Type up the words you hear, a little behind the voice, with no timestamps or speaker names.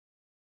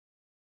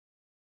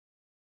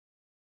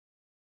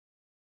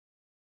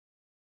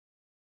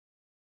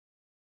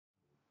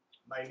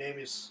My name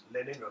is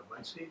Lenin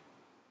Raghuvanshi.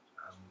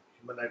 I'm a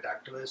human rights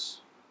activist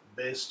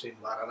based in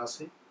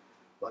Varanasi,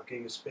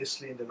 working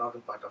especially in the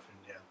northern part of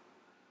India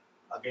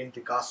against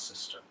the caste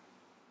system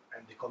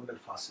and the communal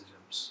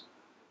fascisms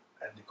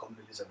and the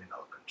communalism in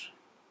our country.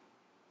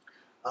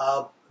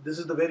 This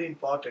is the very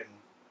important.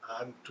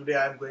 Today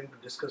I am going to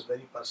discuss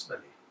very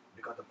personally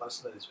because the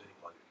personal is very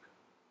political.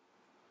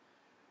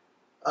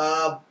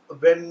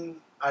 When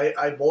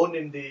I born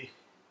in the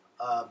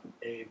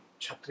a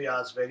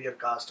Kshatriyas, warrior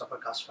caste, upper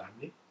caste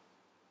family.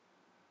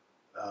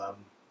 Um,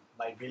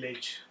 my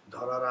village,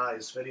 Dhorara,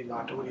 is very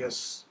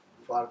notorious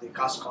for the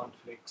caste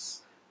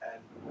conflicts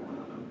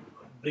and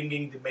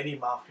bringing the many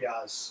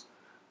mafias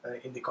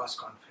in the caste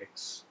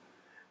conflicts.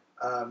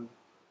 Um,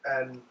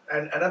 and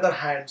another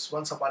hands,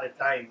 once upon a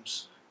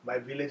times, my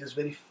village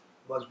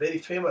was very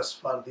famous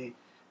for the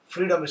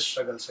freedom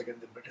struggles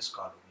against the British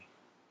colony.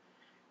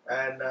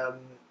 And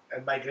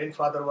and my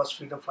grandfather was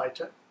freedom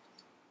fighter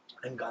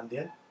and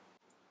Gandhian.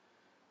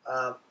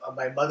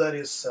 My mother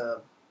is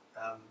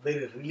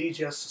very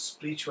religious,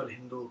 spiritual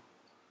Hindu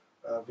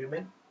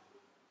women.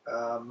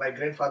 My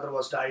grandfather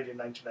was died in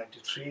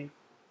 1993.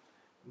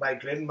 My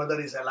grandmother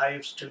is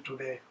alive still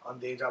today on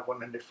the age of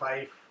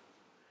 105.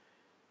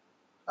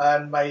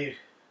 And my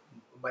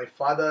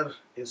father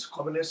is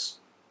communist,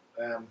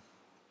 um,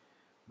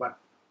 but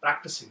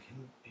practicing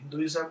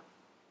Hinduism.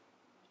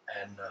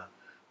 And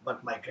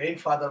but my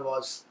grandfather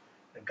was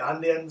a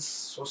Gandhian,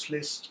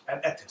 socialist,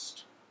 and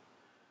atheist.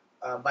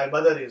 My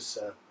mother is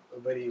a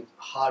very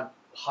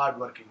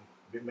hard-working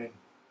woman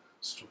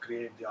to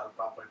create the all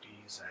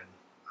properties, and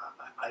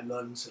I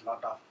learned a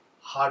lot of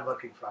hard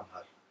working from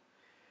her.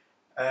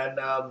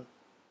 And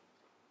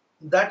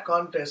that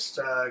contest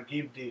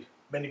gave the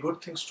many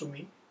good things to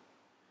me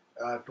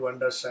to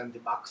understand the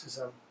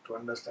Marxism, to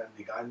understand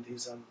the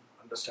Gandhism,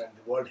 understand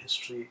the world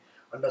history,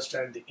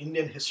 understand the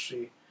Indian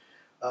history,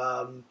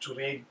 to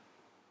read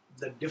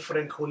the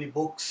different holy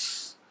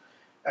books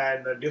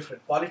and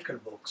different political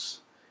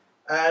books.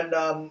 And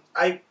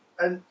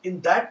and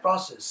in that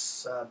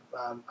process,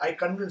 I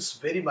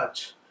convinced very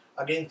much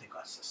against the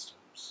caste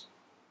systems,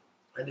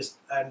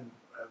 and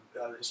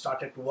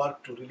started to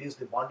work to release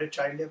the bonded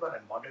child labor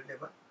and bonded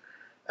labor.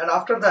 And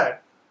after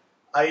that,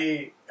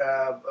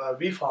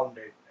 we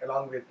founded,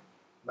 along with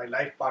my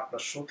life partner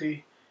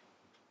Shruti,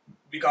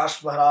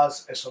 Vikas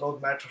Maharaj, a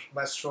Sarod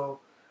Maestro,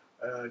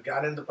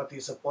 Gyanendra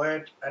is a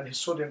poet, and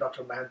historian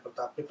Dr. Mahan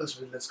Pratap, People's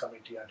Vigilance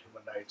Committee on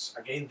Human Rights,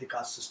 against the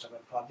caste system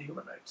and for the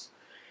human rights.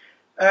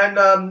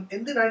 And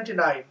in the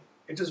 99,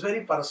 it is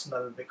very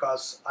personal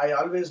because I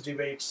always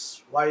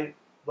debates why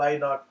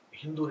not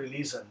Hindu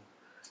religion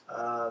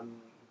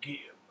um,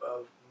 gi-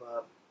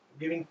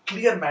 giving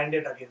clear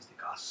mandate against the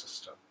caste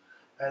system,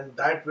 and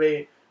that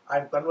way I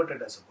am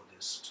converted as a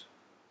Buddhist.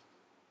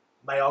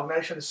 My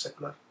organization is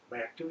secular, my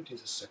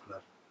activities is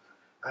secular.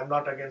 I am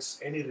not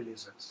against any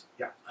religions.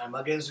 Yeah, I am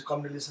against the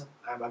communalism,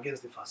 I am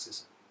against the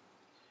fascism.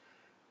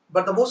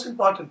 But the most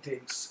important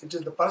things, it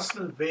is the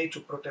personal way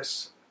to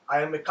protest.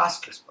 I am a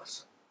casteless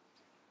person.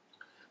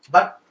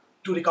 But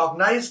to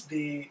recognize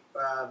the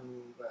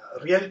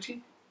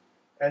reality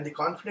and the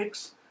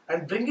conflicts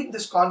and bringing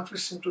these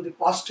conflicts into the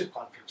positive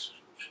conflict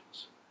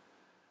solutions.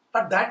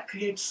 But that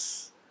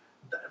creates,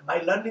 my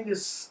learning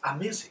is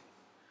amazing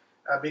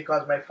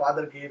because my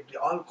father gave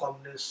the all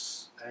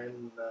communists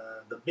and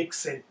the big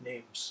saint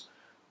names,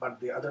 but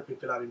the other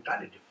people are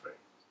entirely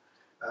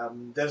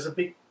different. There's a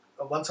big,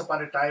 once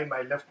upon a time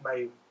I left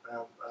my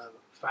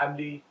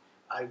family,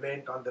 I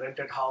went on the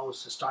rented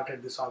house,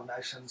 started this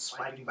organization,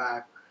 fighting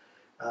back,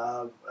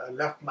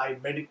 left my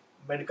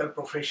medical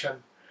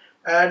profession,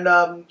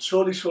 and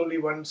slowly,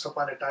 once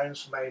upon a time,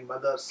 my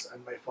mothers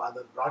and my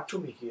father brought to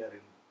me here,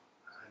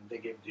 and they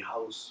gave the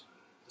house,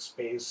 the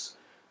space,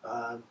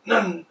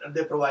 and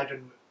they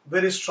provided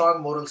very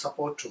strong moral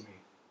support to me.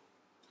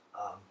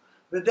 Um,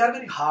 but they are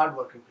very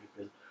hard-working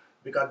people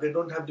because they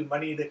don't have the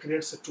money. They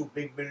create such two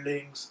big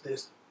buildings. They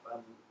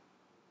um,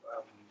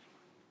 um,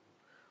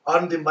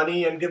 earn the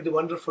money and give the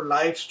wonderful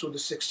lives to the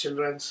six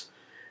children.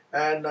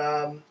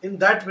 And in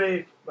that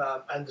way,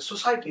 and the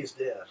society is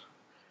there.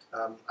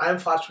 I am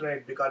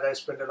fortunate because I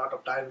spend a lot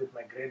of time with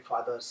my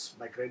grandfathers,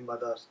 my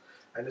grandmothers,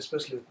 and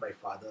especially with my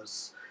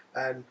fathers,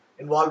 and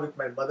involved with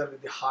my mother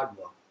with the hard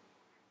work.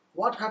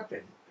 What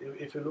happened?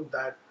 If you look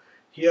that,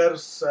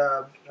 here's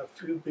a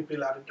few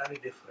people are entirely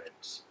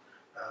different.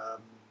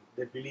 Um,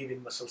 they believe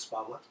in muscles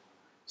power,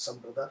 some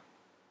brother.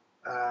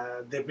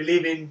 They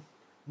believe in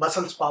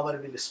muscles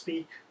power will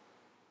speak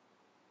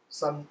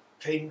some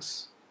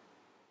things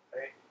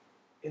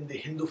in the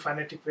Hindu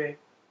fanatic way.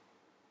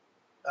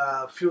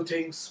 Few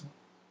things,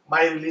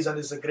 my religion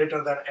is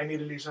greater than any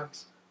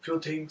religions. Few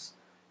things,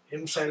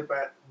 himself,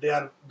 they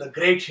are the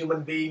great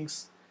human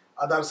beings.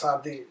 Others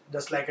are the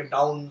just like a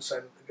downs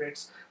and the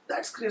greats.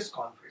 That creates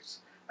conflicts.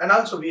 And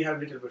also we have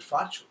little bit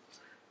fortune.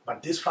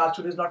 But this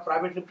fortune is not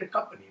private limited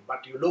company.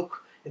 But you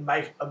look in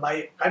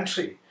my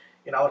country,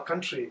 in our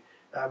country,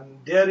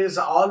 there is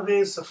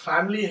always a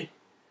family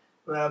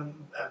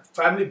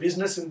family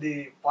business in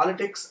the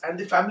politics and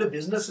the family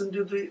business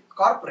into the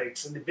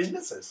corporates and the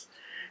businesses.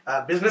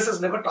 Businesses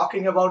never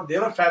talking about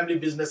their family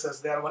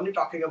businesses, they are only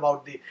talking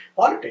about the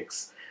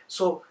politics.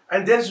 So,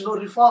 and there is no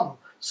reform.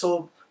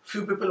 So,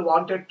 few people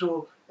wanted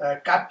to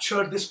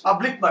capture this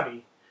public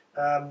money.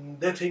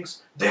 They think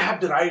they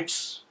have the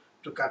rights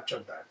to capture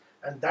that,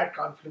 and that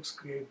conflicts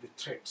create the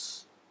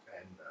threats.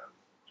 And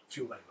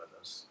few my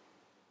brothers,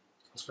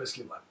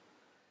 especially one,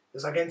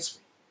 is against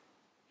me.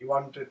 He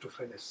wanted to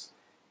finish.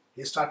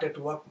 He started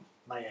to work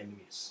my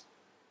enemies.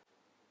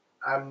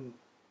 I'm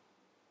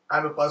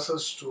I'm a person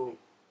to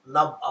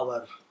love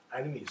our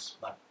enemies,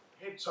 but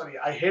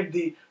I hate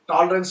the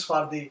tolerance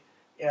for the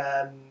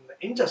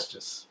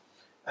injustice.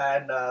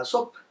 And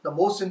so the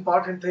most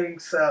important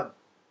things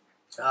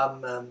we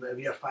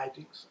are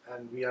fighting,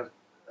 and we are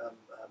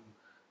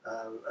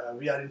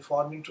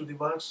informing to the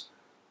world.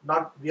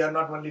 Not we are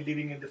not only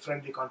living in the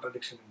friendly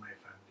contradiction in my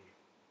family.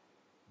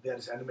 There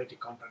is animatic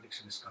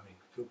contradiction is coming.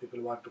 Few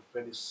people want to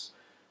finish.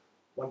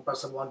 One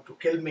person want to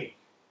kill me.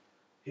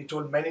 He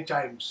told many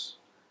times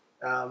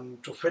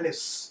to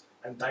finish,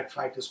 and that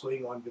fight is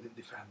going on within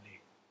the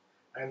family.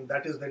 And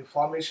that is the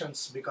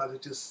informations, because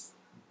it is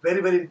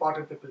very, very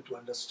important people to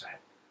understand.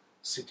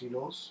 City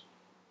knows,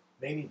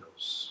 many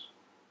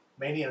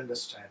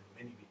understand,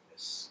 many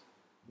witness.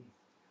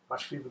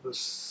 But few people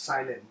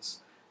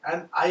silence.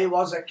 And I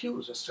was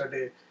accused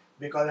yesterday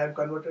because I am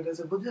converted as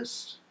a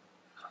Buddhist.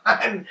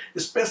 And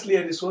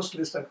especially the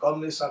socialists and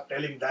communists are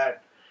telling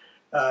that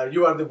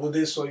you are the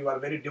Buddhist, so you are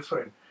very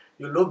different.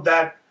 You look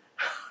that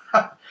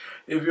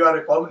if you are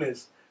a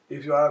communist,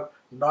 if you are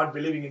not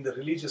believing in the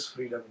religious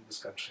freedom in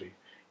this country,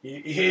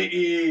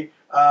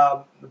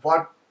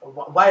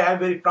 why I am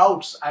very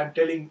proud, I am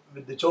telling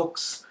with the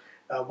jokes,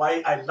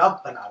 why I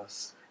love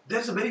Banaras.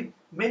 There's very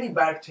many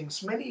bad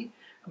things, many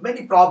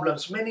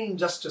problems, many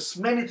injustice,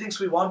 many things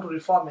we want to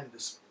reform in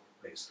this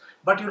place.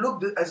 But you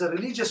look as a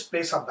religious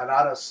place of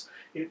Banaras,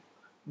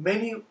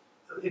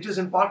 it is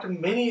important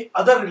many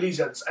other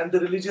religions and the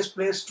religious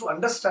place to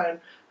understand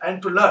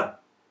and to learn.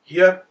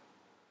 Here,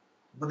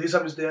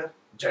 Buddhism is there,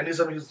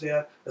 Jainism is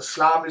there,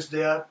 Islam is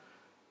there,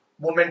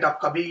 movement of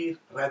Kabir,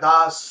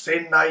 Raidas,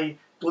 Sennai,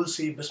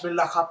 Tulsi,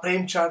 Bismillah Khan,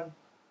 Premchand,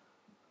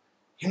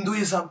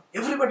 Hinduism,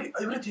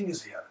 everything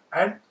is here.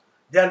 And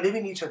they are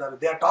living each other,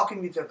 they are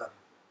talking with each other.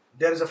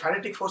 There is a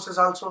fanatic forces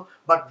also,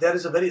 but there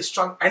is a very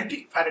strong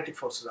anti-fanatic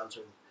forces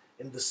also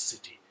in this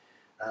city.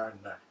 And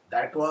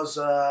that was,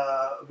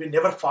 we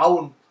never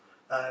found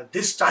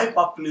this type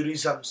of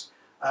pluralisms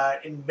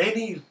in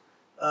many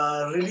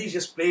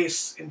religious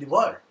places in the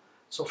world.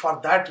 So for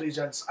that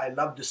reasons, I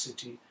love this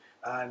city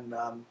and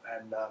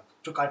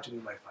to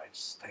continue my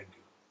fights. Thank you.